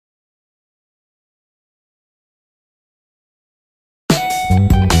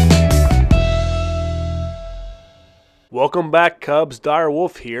Welcome back, Cubs. Dire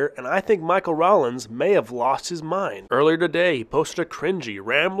Wolf here, and I think Michael Rowlands may have lost his mind. Earlier today, he posted a cringy,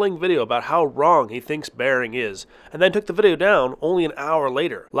 rambling video about how wrong he thinks bearing is, and then took the video down only an hour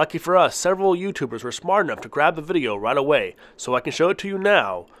later. Lucky for us, several YouTubers were smart enough to grab the video right away, so I can show it to you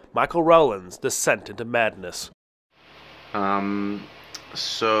now. Michael Rowlands' Descent into Madness.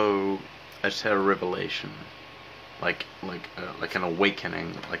 So I just had a revelation, like an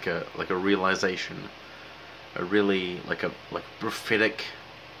awakening, like a realization, a really like a prophetic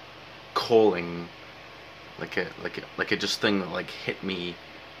calling, like a just thing that hit me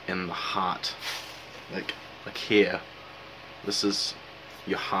in the heart, like here. This is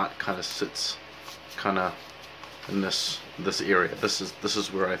your heart kind of sits kind of in this area. This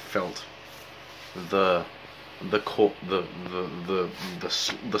is where I felt the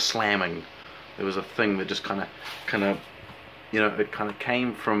slamming. There was a thing that just kind of you know, it kind of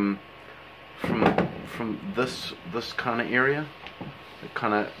came from this kind of area. It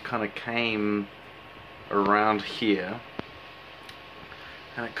kind of came around here,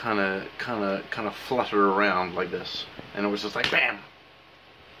 and it kind of fluttered around like this, and it was just like bam.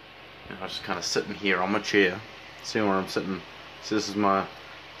 And I was just kind of sitting here on my chair. See where I'm sitting? So this is my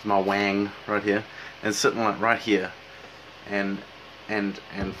wang right here, and sitting like right here, and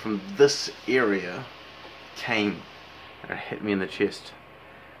from this area came, and it hit me in the chest.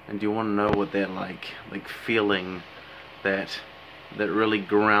 And do you want to know what that like feeling, that really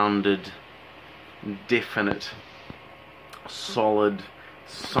grounded, definite, solid,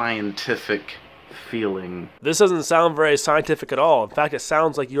 scientific feeling? This doesn't sound very scientific at all. In fact, it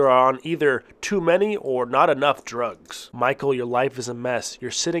sounds like you're on either too many or not enough drugs. Michael, your life is a mess.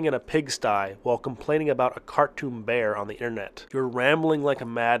 You're sitting in a pigsty while complaining about a cartoon bear on the internet. You're rambling like a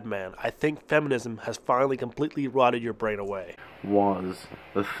madman. I think feminism has finally completely rotted your brain away. Was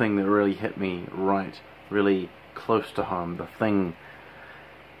the thing that really hit me really close to home. The thing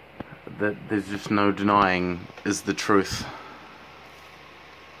that there's just no denying is the truth.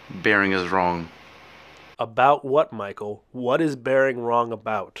 Bearing is wrong. About what, Michael? What is bearing wrong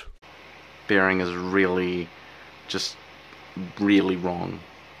about? Bearing is really, just really wrong.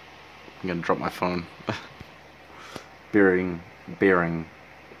 I'm gonna drop my phone. Bearing.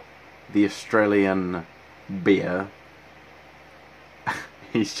 The Australian bear.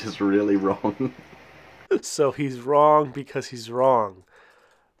 He's just really wrong. So he's wrong because he's wrong.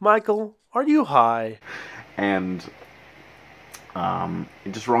 Michael, are you high? And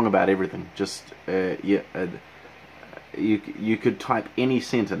just wrong about everything. Just you could type any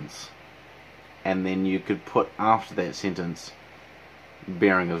sentence, and then you could put after that sentence,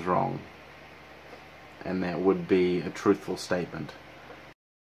 bearing is wrong, and that would be a truthful statement.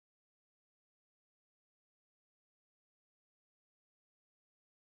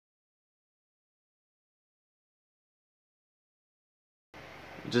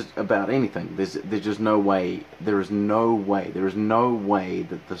 Just about anything. There's just no way. There is no way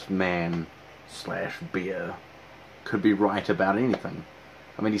that this man / bear could be right about anything.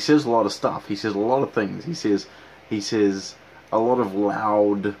 I mean, he says a lot of stuff. He says a lot of things. He says a lot of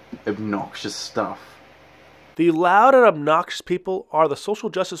loud, obnoxious stuff. The loud and obnoxious people are the social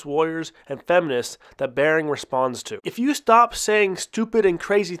justice warriors and feminists that Bearing responds to. If you stop saying stupid and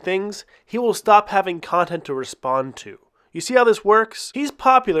crazy things, he will stop having content to respond to. You see how this works? He's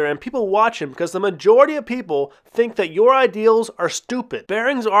popular and people watch him because the majority of people think that your ideals are stupid.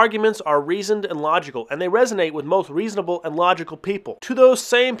 Bearing's arguments are reasoned and logical, and they resonate with most reasonable and logical people. To those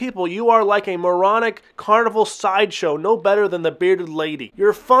same people, you are like a moronic carnival sideshow, no better than the bearded lady.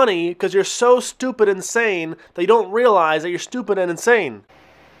 You're funny because you're so stupid and insane that you don't realize that you're stupid and insane.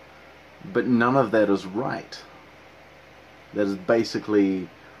 But none of that is right. That is basically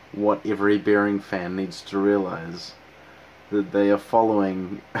what every Bearing fan needs to realize. That they are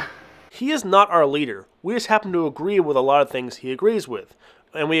following. He is not our leader. We just happen to agree with a lot of things he agrees with.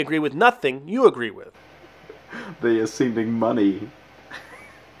 And we agree with nothing you agree with. They are sending money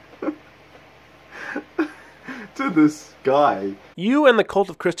to this guy. You and the Cult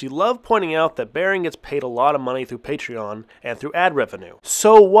of Christie love pointing out that Bearing gets paid a lot of money through Patreon and through ad revenue.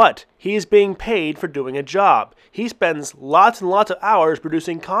 So what? He's being paid for doing a job. He spends lots and lots of hours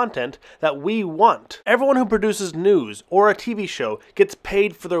producing content that we want. Everyone who produces news or a TV show gets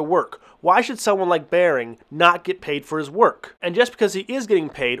paid for their work. why should someone like Bering not get paid for his work? And just because he is getting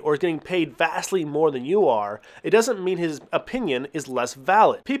paid or is getting paid vastly more than you are, it doesn't mean his opinion is less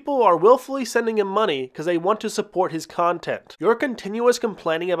valid. People are willfully sending him money because they want to support his content. Your continuous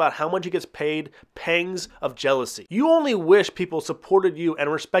complaining about how much he gets paid pangs of jealousy. You only wish people supported you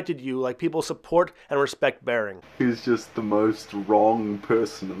and respected you like people support and respect Bering. He's just the most wrong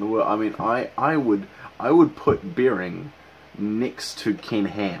person in the world. I mean, I would put Bering next to Ken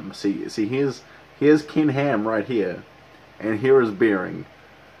Ham. See, here's Ken Ham right here, and here is Bering.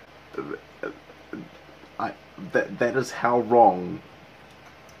 That is how wrong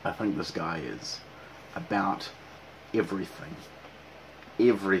I think this guy is about everything.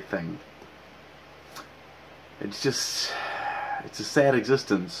 Everything. It's a sad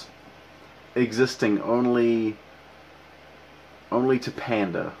existence. Existing only to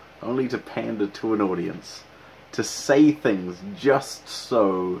pander. Only to pander to an audience. To say things just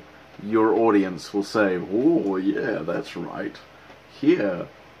so your audience will say, oh yeah, that's right. Here,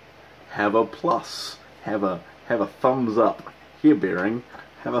 have a plus. Have a thumbs up. Here, Bering,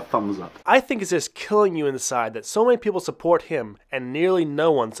 have a thumbs up. I think it's just killing you inside that so many people support him and nearly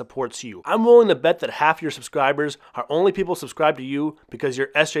no one supports you. I'm willing to bet that half your subscribers are only people subscribed to you because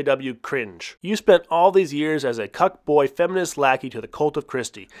you're SJW cringe. You spent all these years as a cuck boy feminist lackey to the cult of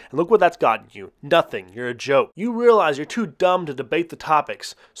Christie, and look what that's gotten you. Nothing. You're a joke. You realize you're too dumb to debate the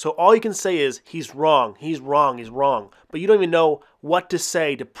topics, so all you can say is, he's wrong, he's wrong, he's wrong. But you don't even know what to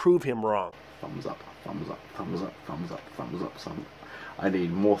say to prove him wrong. Thumbs up, thumbs up, thumbs up, thumbs up, thumbs up, thumbs up. I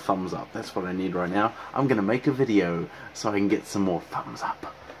need more thumbs up. That's what I need right now. I'm gonna make a video so I can get some more thumbs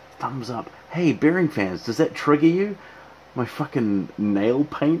up. Thumbs up. Hey, Bering fans, does that trigger you? My fucking nail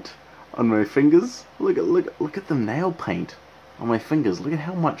paint on my fingers? Look at the nail paint on my fingers. Look at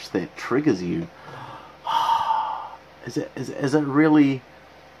how much that triggers you. Is it really?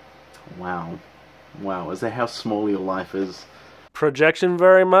 Wow. Wow, is that how small your life is? Projection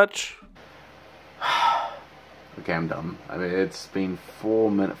very much? Okay, I'm done. I mean, it's been 4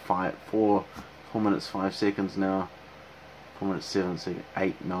 minutes 5 seconds now. 4 minutes 7 seconds,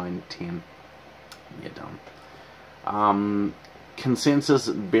 8, 9, 10. Yeah, done. Consensus: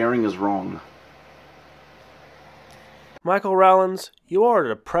 Bering is wrong. Michael Rowlands, you are a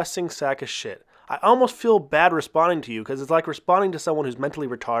depressing sack of shit. I almost feel bad responding to you because it's like responding to someone who's mentally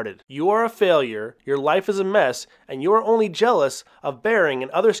retarded. You are a failure, your life is a mess, and you are only jealous of Bering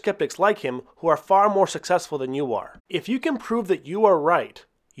and other skeptics like him who are far more successful than you are. If you can prove that you are right,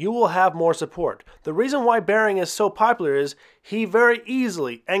 you will have more support. The reason why Bering is so popular is he very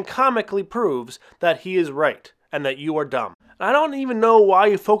easily and comically proves that he is right and that you are dumb. I don't even know why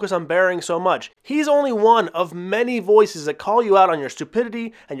you focus on Bering so much. He's only one of many voices that call you out on your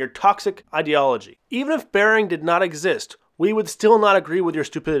stupidity and your toxic ideology. Even if Bering did not exist, we would still not agree with your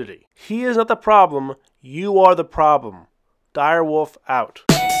stupidity. He is not the problem, you are the problem. Direwolf out.